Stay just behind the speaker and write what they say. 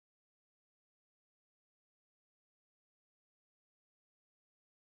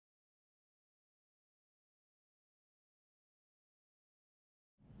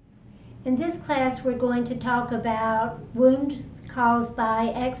In this class, we're going to talk about wounds caused by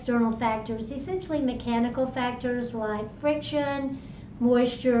external factors, essentially mechanical factors like friction,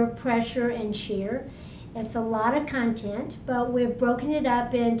 moisture, pressure, and shear. It's a lot of content, but we've broken it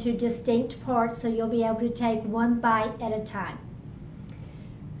up into distinct parts so you'll be able to take one bite at a time.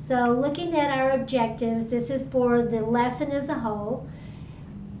 So looking at our objectives, this is for the lesson as a whole.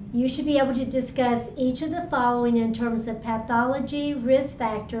 You should be able to discuss each of the following in terms of pathology, risk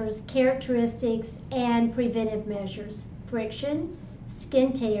factors, characteristics, and preventive measures: friction,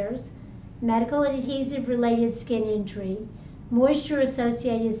 skin tears, medical adhesive related skin injury, moisture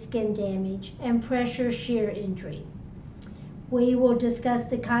associated skin damage, and pressure shear injury. We will discuss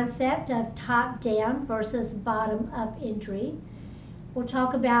the concept of top down versus bottom up injury. We'll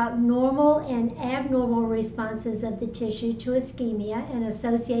talk about normal and abnormal responses of the tissue to ischemia and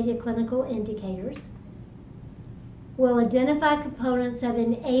associated clinical indicators. We'll identify components of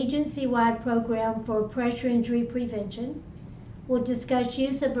an agency-wide program for pressure injury prevention. We'll discuss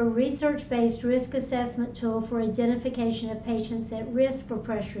use of a research-based risk assessment tool for identification of patients at risk for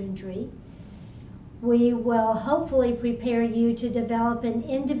pressure injury. We will hopefully prepare you to develop an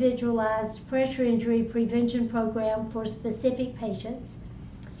individualized pressure injury prevention program for specific patients.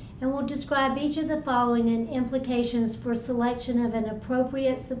 And we'll describe each of the following and implications for selection of an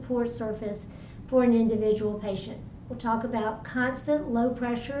appropriate support surface for an individual patient. We'll talk about constant low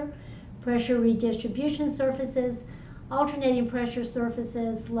pressure, pressure redistribution surfaces, alternating pressure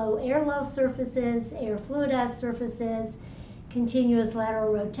surfaces, low air loss surfaces, air fluidized surfaces, continuous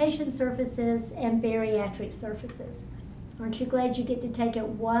lateral rotation surfaces, and bariatric surfaces. Aren't you glad you get to take it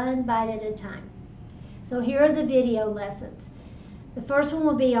one bite at a time? So here are the video lessons. The first one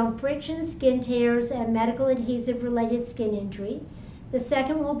will be on friction, skin tears, and medical adhesive related skin injury. The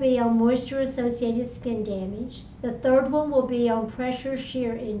second will be on moisture associated skin damage. The third one will be on pressure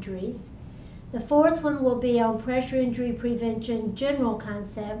shear injuries. The fourth one will be on pressure injury prevention general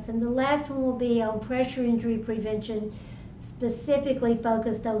concepts, and the last one will be on pressure injury prevention specifically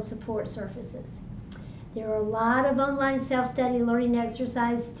focused on support surfaces. There are a lot of online self-study learning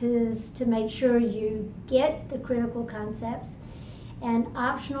exercises to make sure you get the critical concepts, and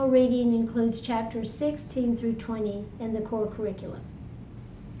optional reading includes chapters 16 through 20 in the core curriculum.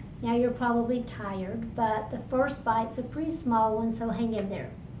 Now you're probably tired, but the first bite's a pretty small one, so hang in there.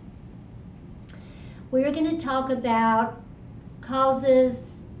 We're going to talk about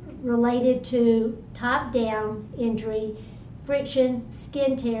causes related to top-down injury, friction,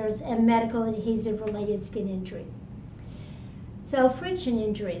 skin tears, and medical adhesive related skin injury. So friction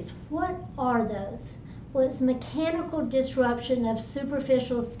injuries, what are those? Well, it's mechanical disruption of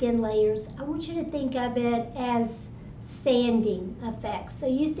superficial skin layers. I want you to think of it as sanding effects. So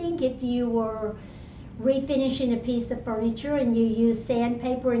you think if you were refinishing a piece of furniture and you use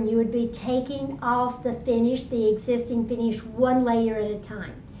sandpaper and you would be taking off the finish, the existing finish, one layer at a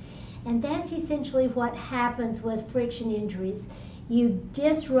time. And that's essentially what happens with friction injuries. You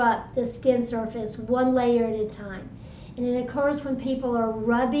disrupt the skin surface one layer at a time. And it occurs when people are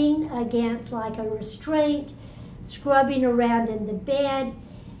rubbing against like a restraint, scrubbing around in the bed,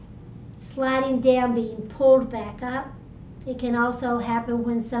 sliding down, being pulled back up. It can also happen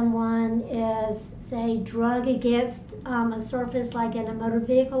when someone is, say, drug against a surface like in a motor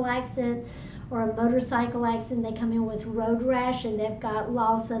vehicle accident or a motorcycle accident. They come in with road rash and they've got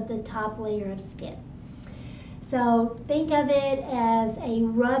loss of the top layer of skin. So think of it as a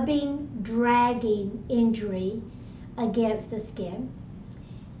rubbing, dragging injury against the skin.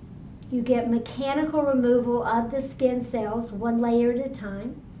 You get mechanical removal of the skin cells one layer at a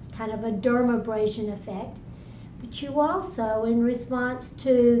time. It's kind of a dermabrasion effect. But you also, in response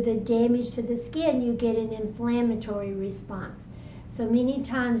to the damage to the skin, you get an inflammatory response. So many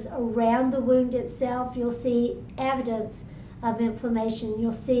times around the wound itself, you'll see evidence of inflammation.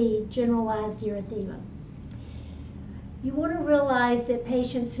 You'll see generalized erythema. You want to realize that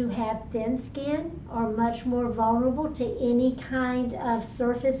patients who have thin skin are much more vulnerable to any kind of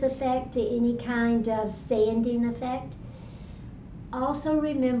surface effect, to any kind of sanding effect. Also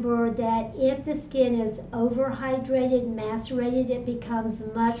remember that if the skin is overhydrated, macerated, it becomes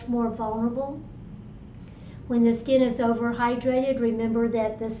much more vulnerable. When the skin is overhydrated, remember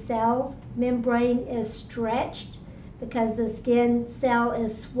that the cell membrane is stretched because the skin cell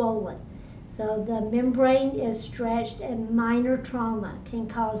is swollen. So the membrane is stretched, and minor trauma can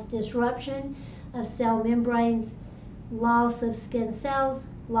cause disruption of cell membranes, loss of skin cells,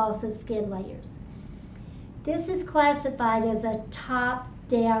 loss of skin layers. This is classified as a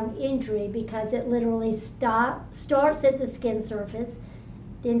top-down injury because it literally starts at the skin surface,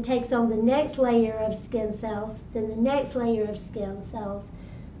 then takes on the next layer of skin cells, then the next layer of skin cells,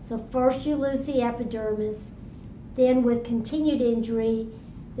 So first you lose the epidermis, then with continued injury,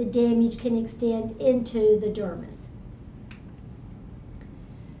 the damage can extend into the dermis.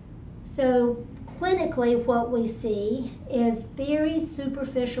 So clinically, what we see is very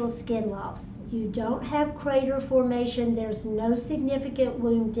superficial skin loss. You don't have crater formation, there's no significant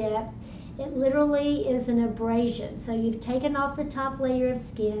wound depth. It literally is an abrasion. So you've taken off the top layer of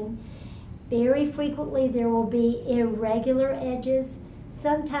skin. Very frequently there will be irregular edges.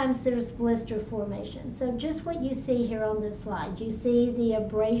 Sometimes there's blister formation. So just what you see here on this slide. You see the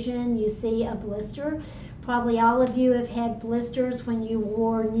abrasion, you see a blister. Probably all of you have had blisters when you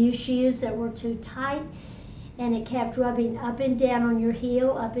wore new shoes that were too tight and it kept rubbing up and down on your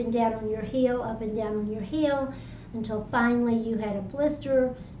heel, up and down on your heel, up and down on your heel, until finally you had a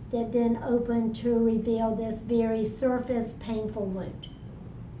blister that then opened to reveal this very surface painful wound.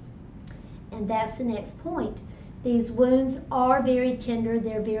 And that's the next point. These wounds are very tender,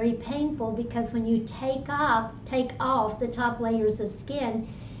 they're very painful because when you take off the top layers of skin,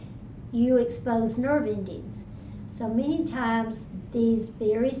 you expose nerve endings. So many times these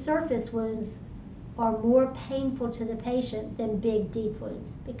very surface wounds are more painful to the patient than big deep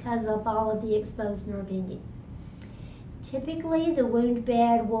wounds because of all of the exposed nerve endings. Typically the wound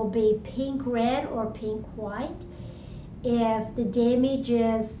bed will be pink red or pink white. If the damage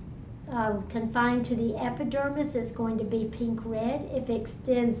is confined to the epidermis, it's going to be pink red. If it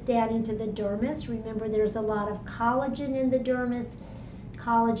extends down into the dermis, remember there's a lot of collagen in the dermis.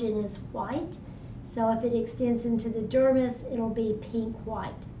 Collagen is white. So if it extends into the dermis, it'll be pink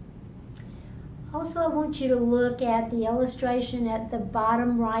white. Also, I want you to look at the illustration at the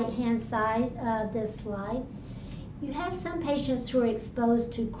bottom right-hand side of this slide. You have some patients who are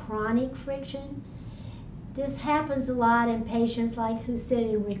exposed to chronic friction. This happens a lot in patients like who sit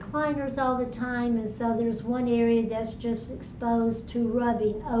in recliners all the time, and so there's one area that's just exposed to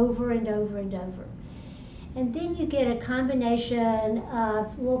rubbing over and over and over. And then you get a combination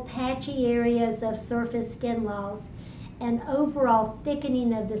of little patchy areas of surface skin loss and overall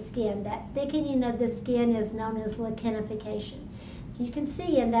thickening of the skin. That thickening of the skin is known as lichenification. So you can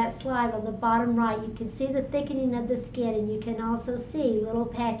see in that slide on the bottom right, you can see the thickening of the skin, and you can also see little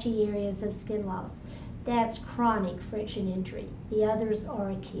patchy areas of skin loss. That's chronic friction injury. The others are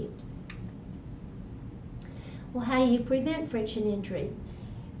acute. Well, how do you prevent friction injury?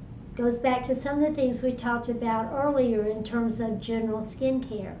 Goes back to some of the things we talked about earlier in terms of general skin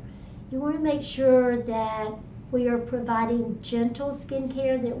care. You want to make sure that we are providing gentle skin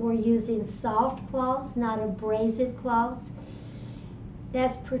care, that we're using soft cloths, not abrasive cloths.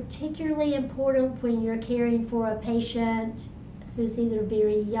 That's particularly important when you're caring for a patient who's either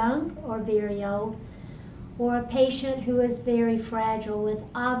very young or very old, or a patient who is very fragile with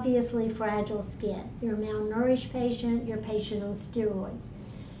obviously fragile skin. Your malnourished patient, your patient on steroids.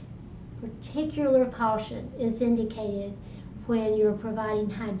 Particular caution is indicated when you're providing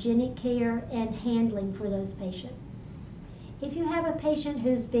hygienic care and handling for those patients. If you have a patient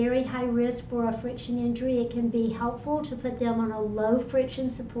who's very high risk for a friction injury, it can be helpful to put them on a low friction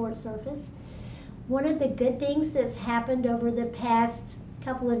support surface. One of the good things that's happened over the past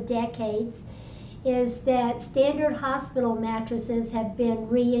couple of decades is that standard hospital mattresses have been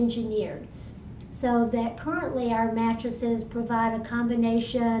re-engineered, so that currently our mattresses provide a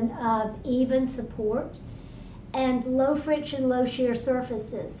combination of even support and low friction, low shear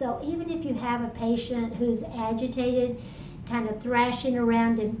surfaces. So even if you have a patient who's agitated, kind of thrashing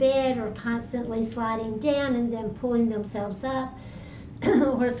around in bed or constantly sliding down and then pulling themselves up,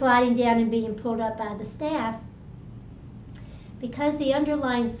 or sliding down and being pulled up by the staff, because the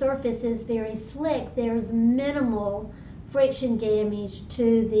underlying surface is very slick, there's minimal friction damage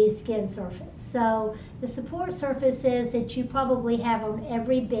to the skin surface. So the support surfaces that you probably have on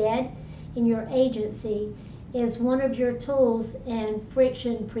every bed in your agency is one of your tools in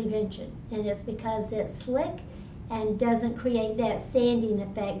friction prevention. And it's because it's slick and doesn't create that sanding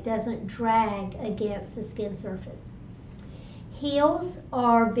effect, doesn't drag against the skin surface. Heels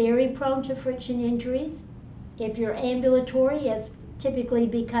are very prone to friction injuries. If you're ambulatory, it's typically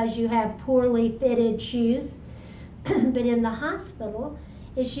because you have poorly fitted shoes. But in the hospital,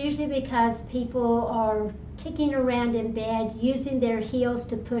 it's usually because people are kicking around in bed, using their heels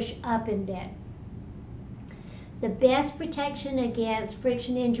to push up in bed. The best protection against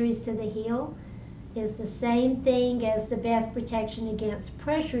friction injuries to the heel is the same thing as the best protection against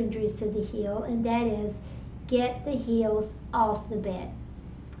pressure injuries to the heel, and that is get the heels off the bed.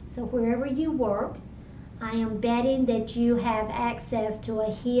 So wherever you work, I am betting that you have access to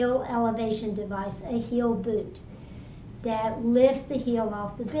a heel elevation device, a heel boot, that lifts the heel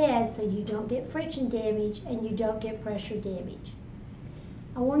off the bed so you don't get friction damage and you don't get pressure damage.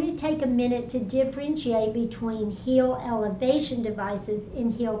 I want to take a minute to differentiate between heel elevation devices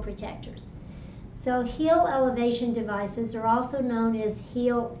and heel protectors. So heel elevation devices are also known as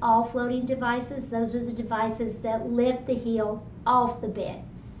heel offloading devices. Those are the devices that lift the heel off the bed.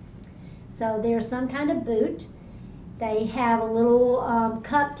 So they're some kind of boot. They have a little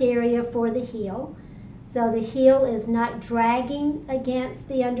cupped area for the heel. So the heel is not dragging against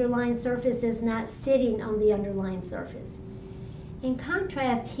the underlying surface, is not sitting on the underlying surface. In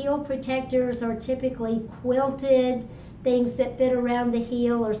contrast, heel protectors are typically quilted things that fit around the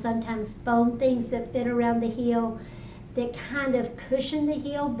heel, or sometimes foam things that fit around the heel that kind of cushion the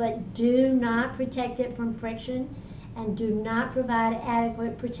heel but do not protect it from friction and do not provide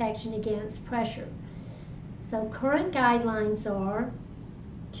adequate protection against pressure. So current guidelines are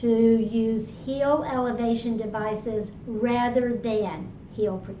to use heel elevation devices rather than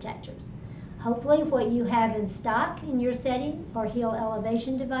heel protectors. Hopefully what you have in stock in your setting are heel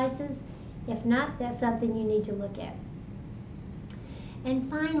elevation devices. If not, that's something you need to look at. And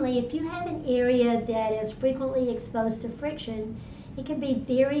finally, if you have an area that is frequently exposed to friction, it can be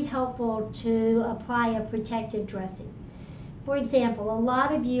very helpful to apply a protective dressing. For example, a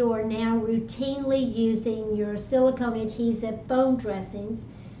lot of you are now routinely using your silicone adhesive foam dressings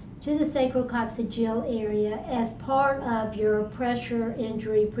to the sacrococcygeal area as part of your pressure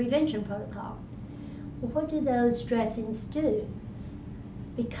injury prevention protocol. Well, what do those dressings do?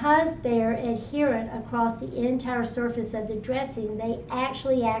 Because they're adherent across the entire surface of the dressing, they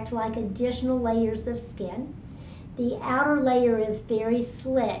actually act like additional layers of skin. The outer layer is very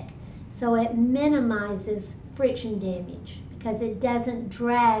slick, so it minimizes friction damage because it doesn't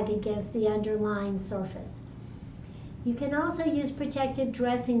drag against the underlying surface. You can also use protective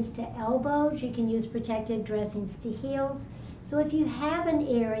dressings to elbows. You can use protective dressings to heels. So if you have an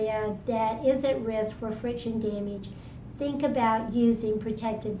area that is at risk for friction damage, think about using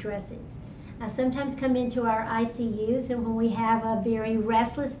protective dressings. I sometimes come into our ICUs, and when we have a very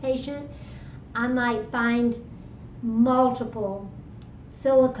restless patient, I might find multiple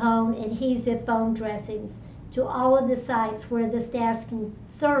silicone adhesive foam dressings to all of the sites where the staff's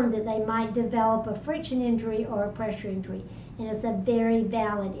concerned that they might develop a friction injury or a pressure injury, and it's a very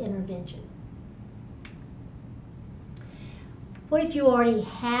valid intervention. What if you already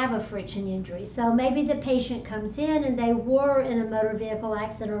have a friction injury? So maybe the patient comes in and they were in a motor vehicle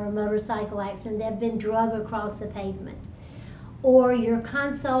accident or a motorcycle accident. They've been drug across the pavement. Or you're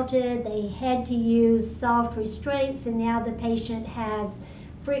consulted, they had to use soft restraints, and now the patient has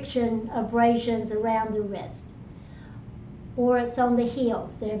friction abrasions around the wrist. Or it's on the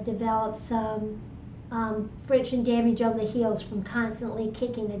heels. They've developed some friction damage on the heels from constantly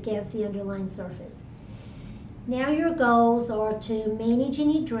kicking against the underlying surface. Now your goals are to manage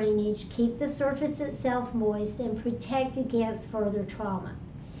any drainage, keep the surface itself moist, and protect against further trauma.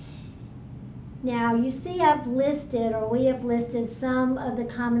 Now you see we have listed some of the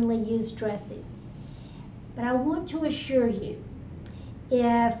commonly used dressings. But I want to assure you,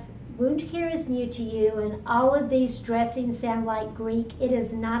 if wound care is new to you and all of these dressings sound like Greek, it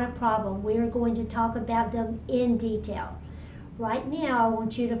is not a problem. We are going to talk about them in detail. Right now, I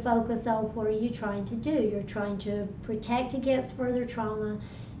want you to focus on what are you trying to do. You're trying to protect against further trauma,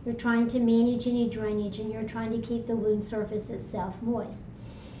 you're trying to manage any drainage, and you're trying to keep the wound surface itself moist.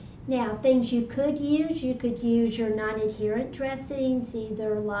 Now, things you could use your non-adherent dressings,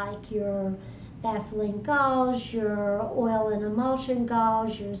 either like your Vaseline gauze, your oil and emulsion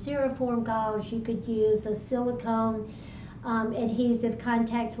gauze, your Xeroform gauze. You could use a silicone adhesive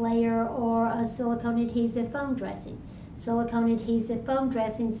contact layer or a silicone adhesive foam dressing. Silicone adhesive foam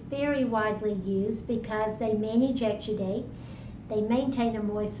dressings very widely used because they manage exudate, they maintain a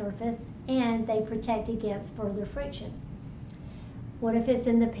moist surface, and they protect against further friction. What if it's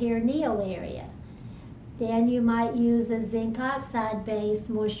in the perineal area? Then you might use a zinc oxide-based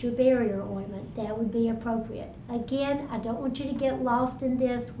moisture barrier ointment. That would be appropriate. Again, I don't want you to get lost in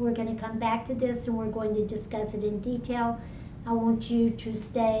this. We're going to come back to this and we're going to discuss it in detail. I want you to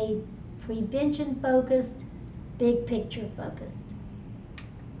stay prevention focused, big picture focused.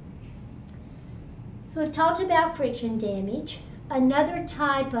 So we've talked about friction damage. Another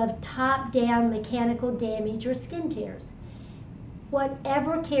type of top-down mechanical damage are skin tears.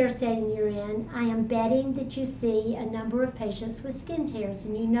 Whatever care setting you're in, I am betting that you see a number of patients with skin tears,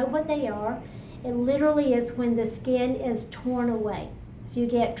 and you know what they are. It literally is when the skin is torn away. So you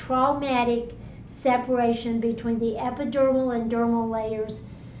get traumatic separation between the epidermal and dermal layers,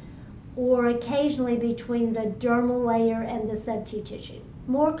 or occasionally between the dermal layer and the subcutaneous tissue.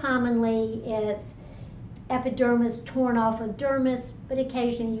 More commonly, it's epidermis torn off of dermis, but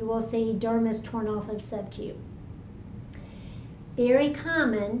occasionally you will see dermis torn off of subcutaneous. very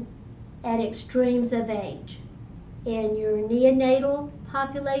common at extremes of age. In your neonatal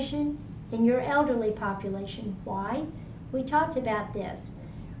population, in your elderly population. Why? We talked about this.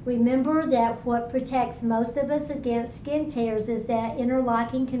 Remember that what protects most of us against skin tears is that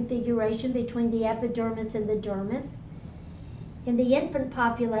interlocking configuration between the epidermis and the dermis. In the infant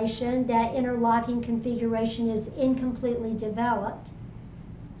population, that interlocking configuration is incompletely developed.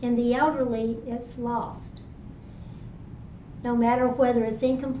 In the elderly, it's lost. No matter whether it's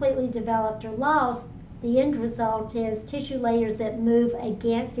incompletely developed or lost, the end result is tissue layers that move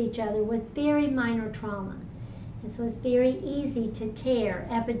against each other with very minor trauma. And so it's very easy to tear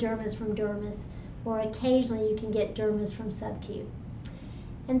epidermis from dermis, or occasionally you can get dermis from subcute.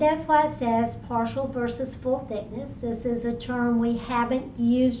 And that's why it says partial versus full thickness. This is a term we haven't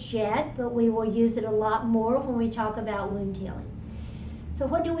used yet, but we will use it a lot more when we talk about wound healing. So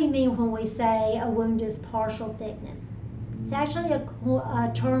what do we mean when we say a wound is partial thickness? It's actually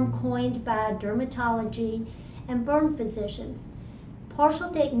a term coined by dermatology and burn physicians. Partial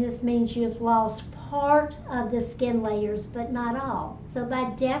thickness means you've lost part of the skin layers, but not all. So by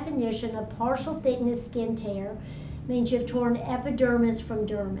definition, a partial thickness skin tear means you've torn epidermis from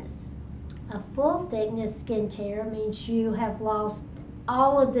dermis. A full thickness skin tear means you have lost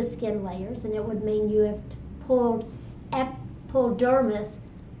all of the skin layers, and it would mean you have pulled dermis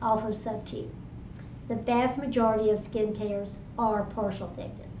off of subcute. The vast majority of skin tears are partial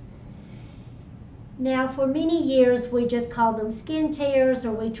thickness. Now, for many years, we just called them skin tears,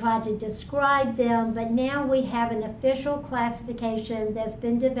 or we tried to describe them, but now we have an official classification that's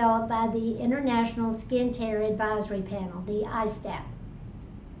been developed by the International Skin Tear Advisory Panel, the ISTAP.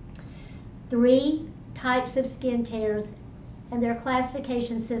 3 types of skin tears, and their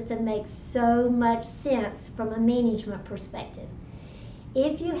classification system makes so much sense from a management perspective.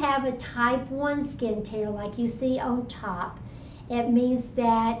 If you have a type 1 skin tear like you see on top, it means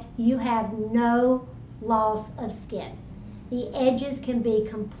that you have no loss of skin. The edges can be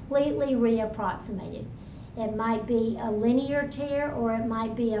completely reapproximated. It might be a linear tear or it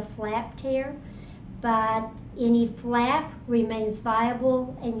might be a flap tear, but any flap remains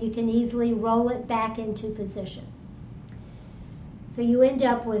viable and you can easily roll it back into position. So you end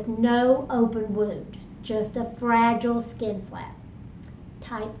up with no open wound, just a fragile skin flap.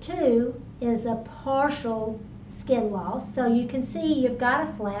 Type 2 is a partial skin loss. So you can see you've got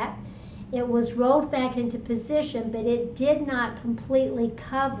a flap. It was rolled back into position, but it did not completely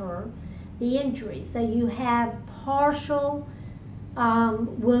cover the injury. So you have partial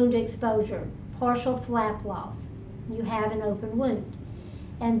wound exposure, partial flap loss. You have an open wound.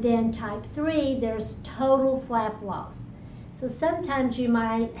 And then type 3, there's total flap loss. So sometimes you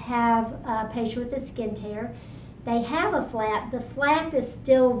might have a patient with a skin tear. They have a flap. The flap is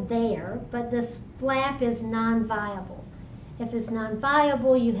still there, but this flap is non-viable. If it's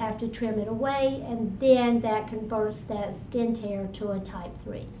non-viable, you have to trim it away, and then that converts that skin tear to a type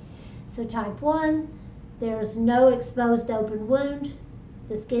 3. So type 1, there's no exposed open wound.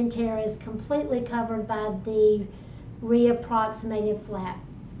 The skin tear is completely covered by the reapproximated flap.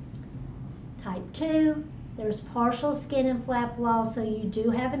 Type 2, there's partial skin and flap loss, so you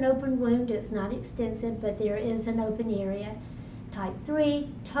do have an open wound. It's not extensive, but there is an open area. Type 3,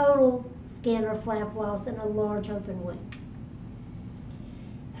 total skin or flap loss and a large open wound.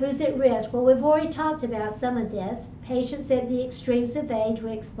 Who's at risk? Well, we've already talked about some of this. Patients at the extremes of age,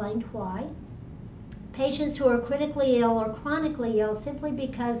 we explained why. Patients who are critically ill or chronically ill simply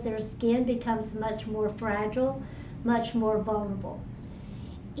because their skin becomes much more fragile, much more vulnerable.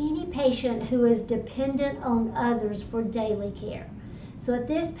 Any patient who is dependent on others for daily care. So if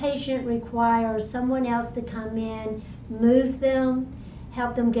this patient requires someone else to come in, move them,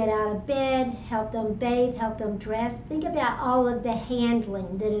 help them get out of bed, help them bathe, help them dress, think about all of the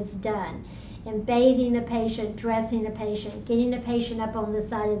handling that is done in bathing a patient, dressing a patient, getting a patient up on the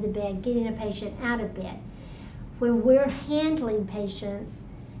side of the bed, getting a patient out of bed. When we're handling patients,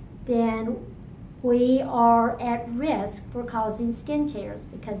 then we are at risk for causing skin tears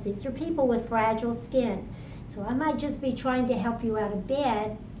because these are people with fragile skin. So I might just be trying to help you out of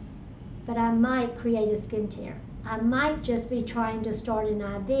bed, but I might create a skin tear. I might just be trying to start an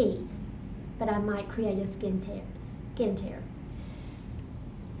IV, but I might create a skin tear.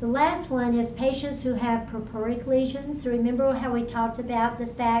 The last one is patients who have purpuric lesions. So remember how we talked about the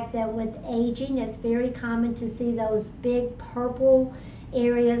fact that with aging, it's very common to see those big purple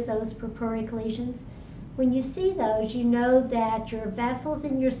areas, those purpuric lesions. When you see those, you know that your vessels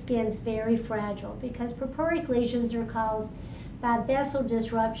in your skin is very fragile because purpuric lesions are caused by vessel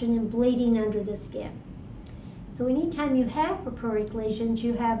disruption and bleeding under the skin. So anytime you have purpuric lesions,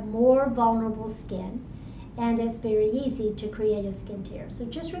 you have more vulnerable skin, and it's very easy to create a skin tear. So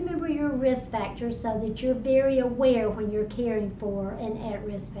just remember your risk factors so that you're very aware when you're caring for an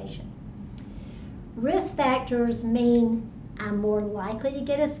at-risk patient. Risk factors mean I'm more likely to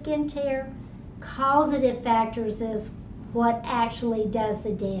get a skin tear. Causative factors is what actually does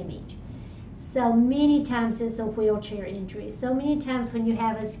the damage. So many times it's a wheelchair injury. So many times when you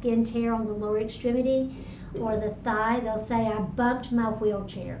have a skin tear on the lower extremity or the thigh, they'll say, I bumped my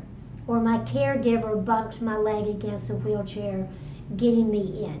wheelchair, or my caregiver bumped my leg against the wheelchair, getting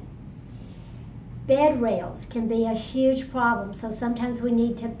me in. Bed rails can be a huge problem, so sometimes we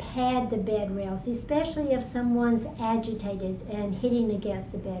need to pad the bed rails, especially if someone's agitated and hitting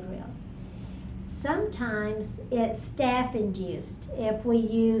against the bed rails. Sometimes it's staff-induced if we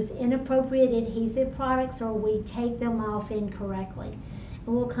use inappropriate adhesive products or we take them off incorrectly.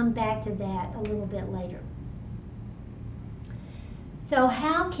 And we'll come back to that a little bit later. So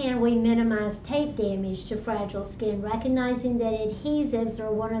how can we minimize tape damage to fragile skin, recognizing that adhesives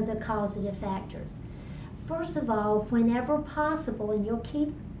are one of the causative factors? First of all, whenever possible, and you'll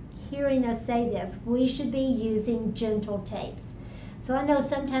keep hearing us say this, we should be using gentle tapes. So I know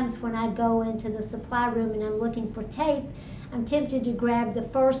sometimes when I go into the supply room and I'm looking for tape, I'm tempted to grab the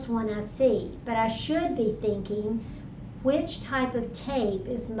first one I see, but I should be thinking which type of tape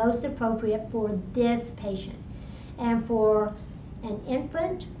is most appropriate for this patient. And for an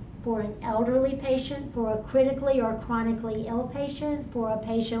infant, for an elderly patient, for a critically or chronically ill patient, for a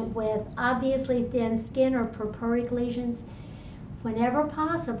patient with obviously thin skin or purpuric lesions, whenever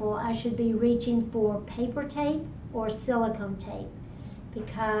possible, I should be reaching for paper tape or silicone tape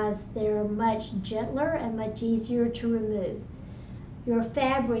because they're much gentler and much easier to remove. Your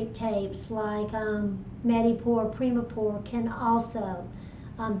fabric tapes like Medipore, Primapore can also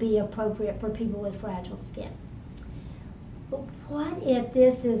be appropriate for people with fragile skin. But what if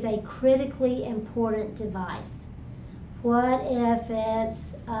this is a critically important device? What if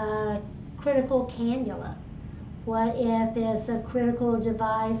it's a critical cannula? What if it's a critical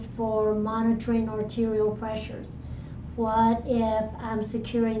device for monitoring arterial pressures? What if I'm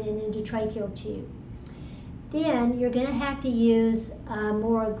securing an endotracheal tube? Then you're going to have to use a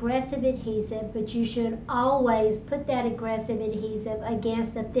more aggressive adhesive, but you should always put that aggressive adhesive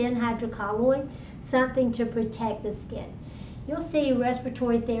against a thin hydrocolloid, something to protect the skin. You'll see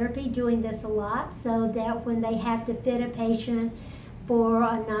respiratory therapy doing this a lot, so that when they have to fit a patient for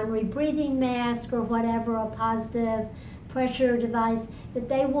a non-rebreathing mask or whatever, a positive pressure device, that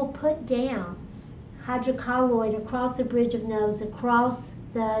they will put down hydrocolloid across the bridge of nose, across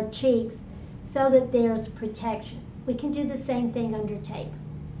the cheeks, so that there's protection. We can do the same thing under tape.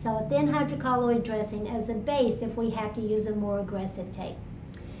 So a thin hydrocolloid dressing as a base if we have to use a more aggressive tape.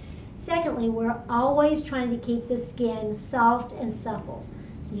 Secondly, we're always trying to keep the skin soft and supple.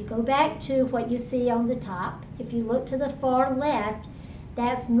 So you go back to what you see on the top. If you look to the far left,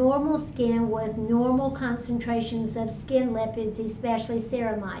 that's normal skin with normal concentrations of skin lipids, especially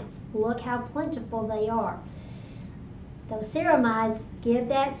ceramides. Look how plentiful they are. Those ceramides give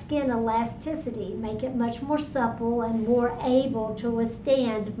that skin elasticity, make it much more supple and more able to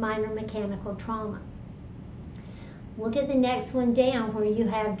withstand minor mechanical trauma. Look at the next one down where you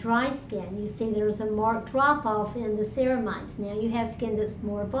have dry skin. You see there's a marked drop-off in the ceramides. Now you have skin that's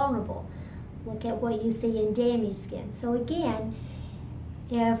more vulnerable. Look at what you see in damaged skin. So again,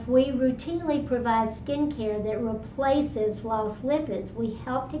 if we routinely provide skin care that replaces lost lipids, we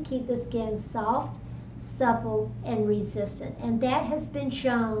help to keep the skin soft, supple, and resistant. And that has been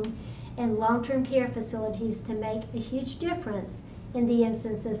shown in long-term care facilities to make a huge difference in the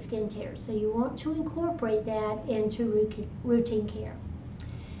instance of skin tears. So you want to incorporate that into routine care.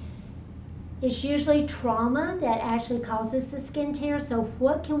 It's usually trauma that actually causes the skin tear, so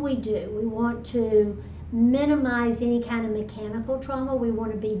what can we do? We want to minimize any kind of mechanical trauma. We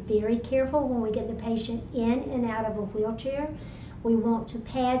want to be very careful when we get the patient in and out of a wheelchair. We want to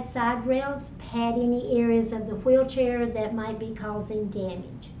pad side rails, pad any areas of the wheelchair that might be causing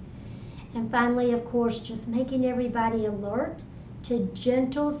damage. And finally, of course, just making everybody alert to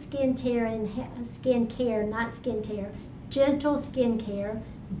gentle skin tear and skin care, not skin tear, gentle skin care,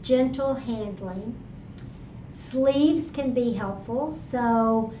 gentle handling. Sleeves can be helpful.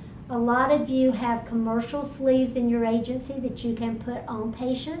 So a lot of you have commercial sleeves in your agency that you can put on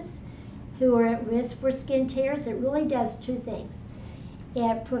patients who are at risk for skin tears. It really does two things.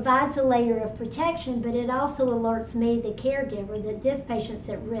 It provides a layer of protection, but it also alerts me, the caregiver, that this patient's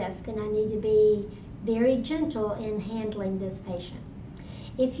at risk and I need to be very gentle in handling this patient.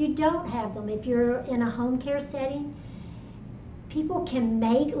 If you don't have them, if you're in a home care setting, people can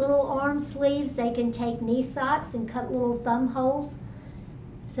make little arm sleeves. They can take knee socks and cut little thumb holes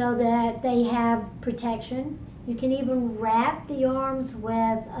so that they have protection. You can even wrap the arms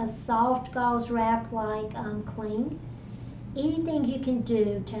with a soft gauze wrap like Cling. Anything you can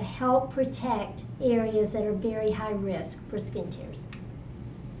do to help protect areas that are very high risk for skin tears.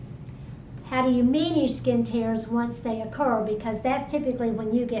 How do you manage skin tears once they occur? Because that's typically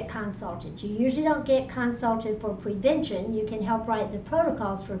when you get consulted. You usually don't get consulted for prevention. You can help write the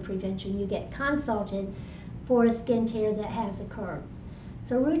protocols for prevention. You get consulted for a skin tear that has occurred.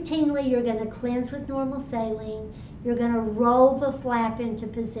 So routinely, you're going to cleanse with normal saline. You're going to roll the flap into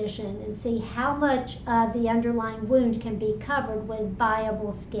position and see how much of the underlying wound can be covered with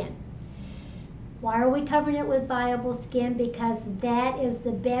viable skin. Why are we covering it with viable skin? Because that is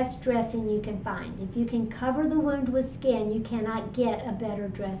the best dressing you can find. If you can cover the wound with skin, you cannot get a better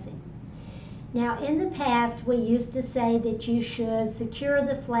dressing. Now, in the past, we used to say that you should secure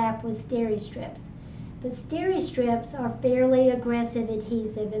the flap with steri-strips. But steri-strips are fairly aggressive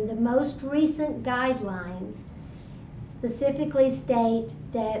adhesive, and the most recent guidelines specifically state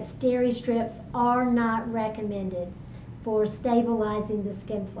that steri-strips are not recommended for stabilizing the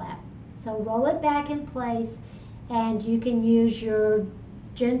skin flap. So roll it back in place, and you can use your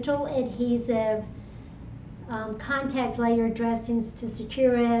gentle adhesive contact layer dressings to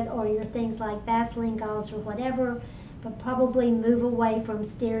secure it, or your things like Vaseline gauze or whatever, but probably move away from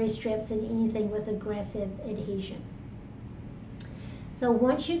steri-strips and anything with aggressive adhesion. So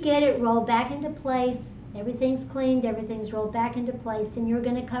once you get it rolled back into place, everything's cleaned, everything's rolled back into place, then you're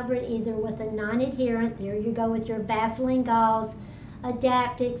going to cover it either with a non-adherent, there you go with your Vaseline gauze,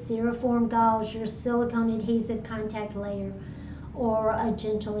 Adaptic, Xeroform gauze, your silicone adhesive contact layer, or a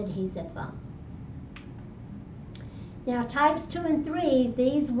gentle adhesive foam. Now types 2 and 3,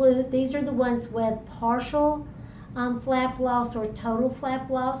 these are the ones with partial flap loss or total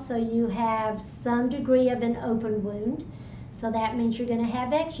flap loss, so you have some degree of an open wound. So that means you're going to have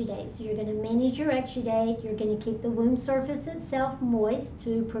exudate. So you're going to manage your exudate. You're going to keep the wound surface itself moist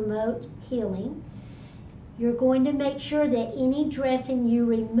to promote healing. You're going to make sure that any dressing you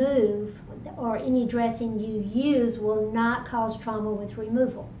remove or any dressing you use will not cause trauma with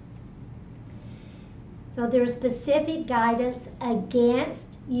removal. So there's specific guidance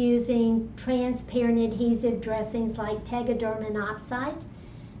against using transparent adhesive dressings like Tegaderm and Opsite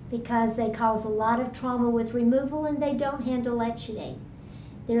because they cause a lot of trauma with removal and they don't handle exudate.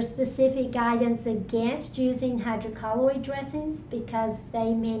 There's specific guidance against using hydrocolloid dressings because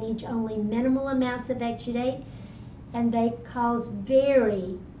they manage only minimal amounts of exudate and they cause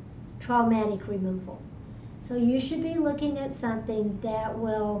very traumatic removal. So you should be looking at something that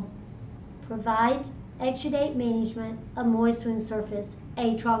will provide exudate management, a moist wound surface,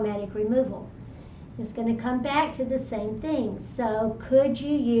 a traumatic removal. It's going to come back to the same thing. So could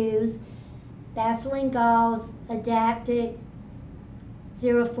you use Vaseline gauze, Adaptic,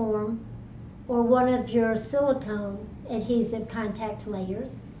 Xeroform, or one of your silicone adhesive contact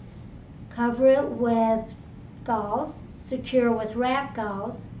layers, cover it with gauze, secure with wrap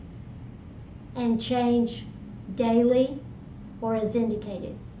gauze, and change daily or as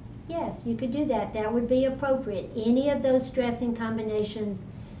indicated? Yes, you could do that. That would be appropriate. Any of those dressing combinations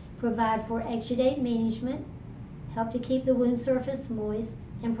provide for exudate management, help to keep the wound surface moist,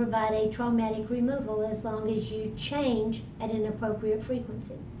 and provide a traumatic removal as long as you change at an appropriate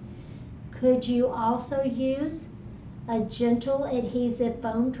frequency. Could you also use a gentle adhesive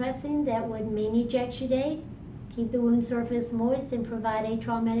foam dressing that would manage exudate, keep the wound surface moist, and provide a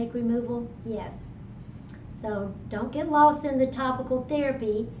traumatic removal? Yes. So don't get lost in the topical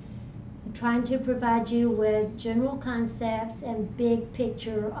therapy. I'm trying to provide you with general concepts and big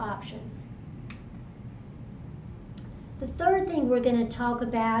picture options. The third thing we're going to talk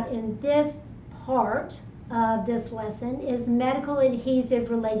about in this part of this lesson is medical adhesive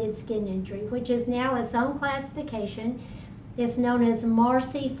related skin injury, which is now its own classification. It's known as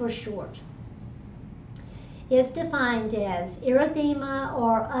MARSI for short. It's defined as erythema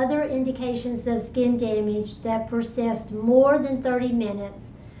or other indications of skin damage that persist more than 30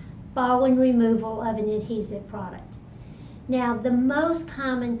 minutes following removal of an adhesive product. Now, the most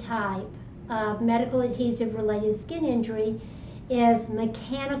common type of medical adhesive related skin injury is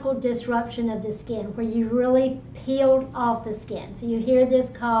mechanical disruption of the skin, where you really peeled off the skin. So you hear this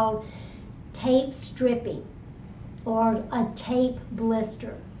called tape stripping or a tape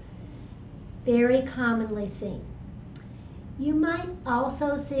blister. Very commonly seen. You might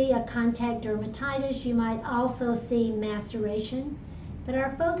also see a contact dermatitis. You might also see maceration, but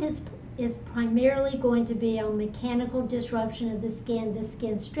our focus is primarily going to be on mechanical disruption of the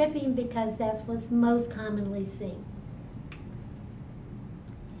skin stripping, because that's what's most commonly seen.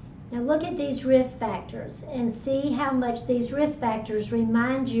 Now look at these risk factors and see how much these risk factors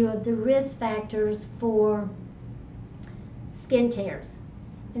remind you of the risk factors for skin tears.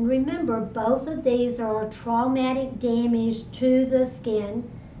 And remember, both of these are traumatic damage to the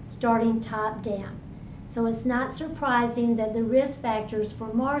skin starting top down. So it's not surprising that the risk factors for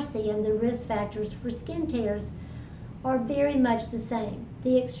MARSI and the risk factors for skin tears are very much the same.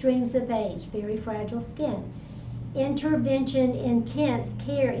 The extremes of age, very fragile skin. Intervention intense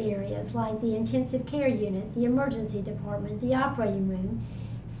care areas like the intensive care unit, the emergency department, the operating room,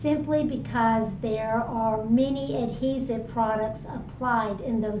 simply because there are many adhesive products applied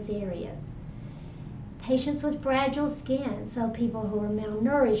in those areas. Patients with fragile skin, so people who are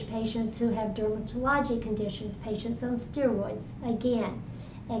malnourished, patients who have dermatologic conditions, patients on steroids, again,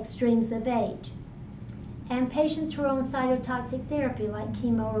 extremes of age. And patients who are on cytotoxic therapy like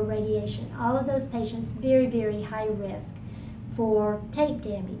chemo or radiation. All of those patients, very, very high risk for tape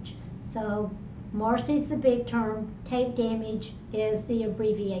damage. So MARSI is the big term, tape damage is the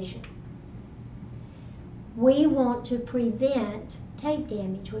abbreviation. We want to prevent tape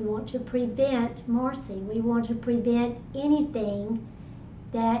damage. We want to prevent MARSI. We want to prevent anything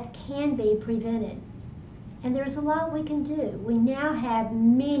that can be prevented. And there's a lot we can do. We now have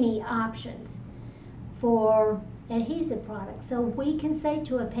many options for adhesive products. So we can say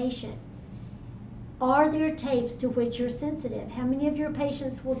to a patient, are there tapes to which you're sensitive? How many of your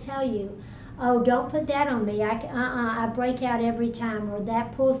patients will tell you, oh, don't put that on me, I break out every time, or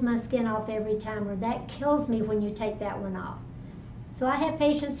that pulls my skin off every time, or that kills me when you take that one off. So I have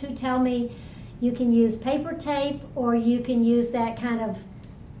patients who tell me you can use paper tape or you can use that kind of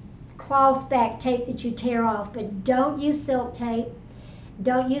cloth back tape that you tear off, but don't use silk tape,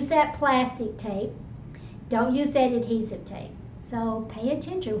 don't use that plastic tape, don't use that adhesive tape. So pay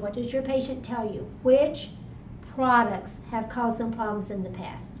attention. What does your patient tell you? Which products have caused them problems in the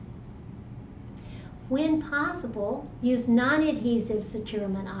past? When possible, use non-adhesive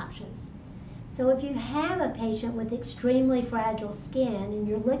securement options. So if you have a patient with extremely fragile skin and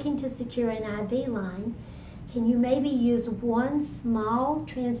you're looking to secure an IV line, can you maybe use one small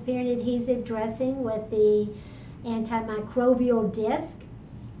transparent adhesive dressing with the antimicrobial disc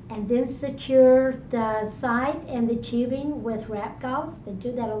and then secure the site and the tubing with wrap gauze? They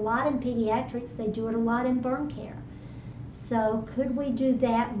do that a lot in pediatrics. They do it a lot in burn care. So could we do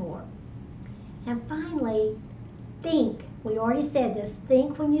that more? And finally, think. We already said this.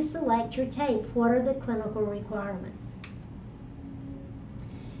 Think when you select your tape, what are the clinical requirements?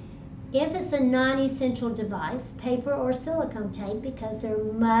 If it's a non-essential device, paper or silicone tape, because they're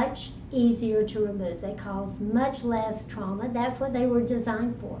much easier to remove. They cause much less trauma. That's what they were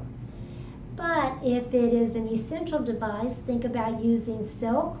designed for. But if it is an essential device, think about using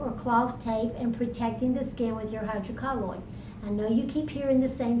silk or cloth tape and protecting the skin with your hydrocolloid. I know you keep hearing the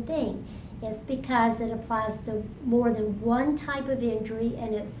same thing. It's because it applies to more than one type of injury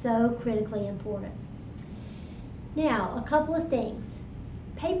and it's so critically important. Now, a couple of things.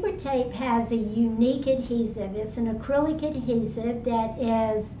 Paper tape has a unique adhesive. It's an acrylic adhesive that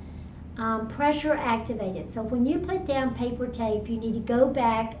is pressure activated. So when you put down paper tape, you need to go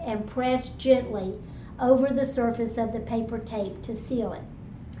back and press gently over the surface of the paper tape to seal it.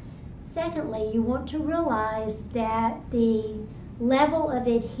 Secondly, you want to realize that the level of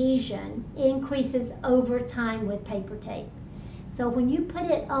adhesion increases over time with paper tape. So when you put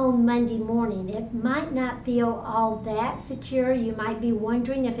it on Monday morning, it might not feel all that secure. You might be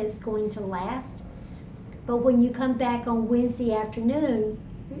wondering if it's going to last. But when you come back on Wednesday afternoon,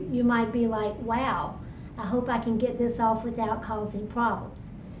 you might be like, wow, I hope I can get this off without causing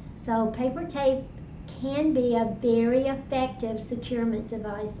problems. So paper tape can be a very effective securement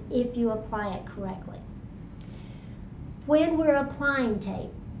device if you apply it correctly. When we're applying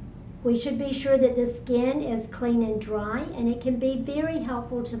tape, we should be sure that the skin is clean and dry, and it can be very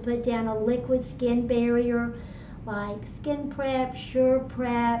helpful to put down a liquid skin barrier like Skin Prep, Sure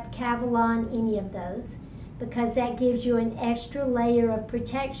Prep, Cavalon, any of those, because that gives you an extra layer of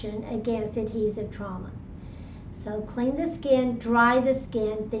protection against adhesive trauma. So clean the skin, dry the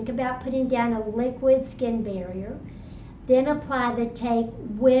skin, think about putting down a liquid skin barrier, then apply the tape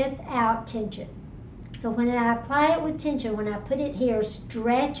without tension. So when I apply it with tension, when I put it here,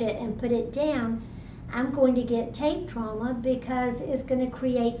 stretch it and put it down, I'm going to get tape trauma because it's going to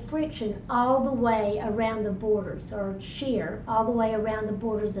create friction all the way around the borders, or shear all the way around the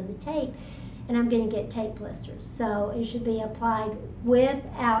borders of the tape, and I'm going to get tape blisters. So it should be applied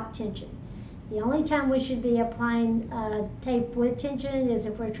without tension. The only time we should be applying tape with tension is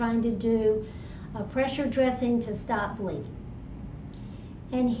if we're trying to do a pressure dressing to stop bleeding.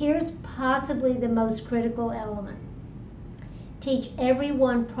 And here's possibly the most critical element. teach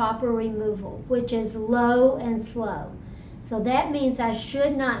everyone proper removal, which is low and slow. So that means I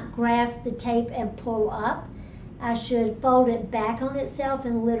should not grasp the tape and pull up. I should fold it back on itself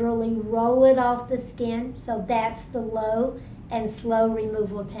and literally roll it off the skin. So that's the low and slow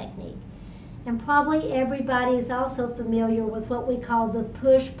removal technique. And probably everybody is also familiar with what we call the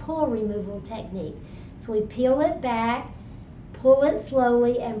push-pull removal technique. So we peel it back, pull it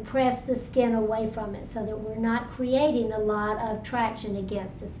slowly, and press the skin away from it so that we're not creating a lot of traction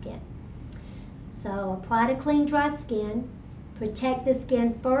against the skin. So apply to clean, dry skin. Protect the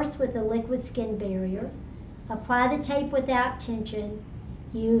skin first with a liquid skin barrier. Apply the tape without tension.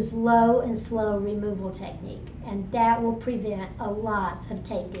 Use low and slow removal technique, and that will prevent a lot of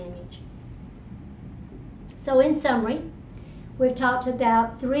tape damage. So in summary, we've talked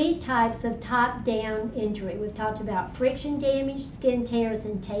about 3 types of top-down injury. We've talked about friction damage, skin tears,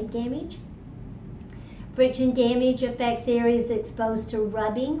 and tape damage. Friction damage affects areas exposed to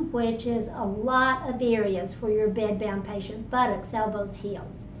rubbing, which is a lot of areas for your bedbound patient: buttocks, elbows,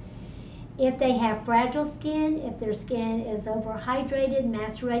 heels. If they have fragile skin, if their skin is overhydrated,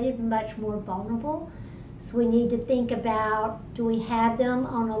 macerated, much more vulnerable. So we need to think about, do we have them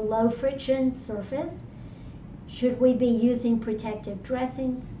on a low friction surface? Should we be using protective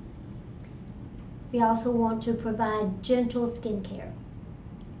dressings? We also want to provide gentle skin care.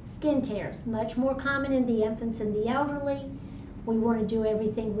 Skin tears, much more common in the infants and the elderly. We want to do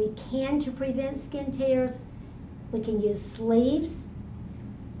everything we can to prevent skin tears. We can use sleeves.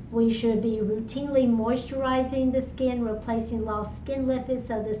 We should be routinely moisturizing the skin, replacing lost skin lipids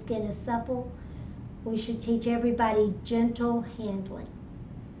so the skin is supple. We should teach everybody gentle handling.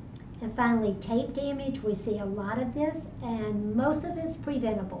 And finally, tape damage. We see a lot of this, and most of it's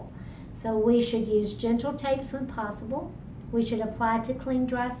preventable. So we should use gentle tapes when possible. We should apply to clean,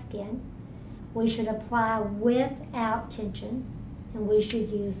 dry skin. We should apply without tension, and we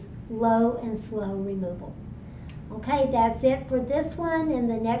should use low and slow removal. Okay, that's it for this one, and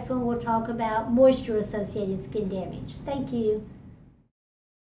the next one we'll talk about moisture-associated skin damage. Thank you.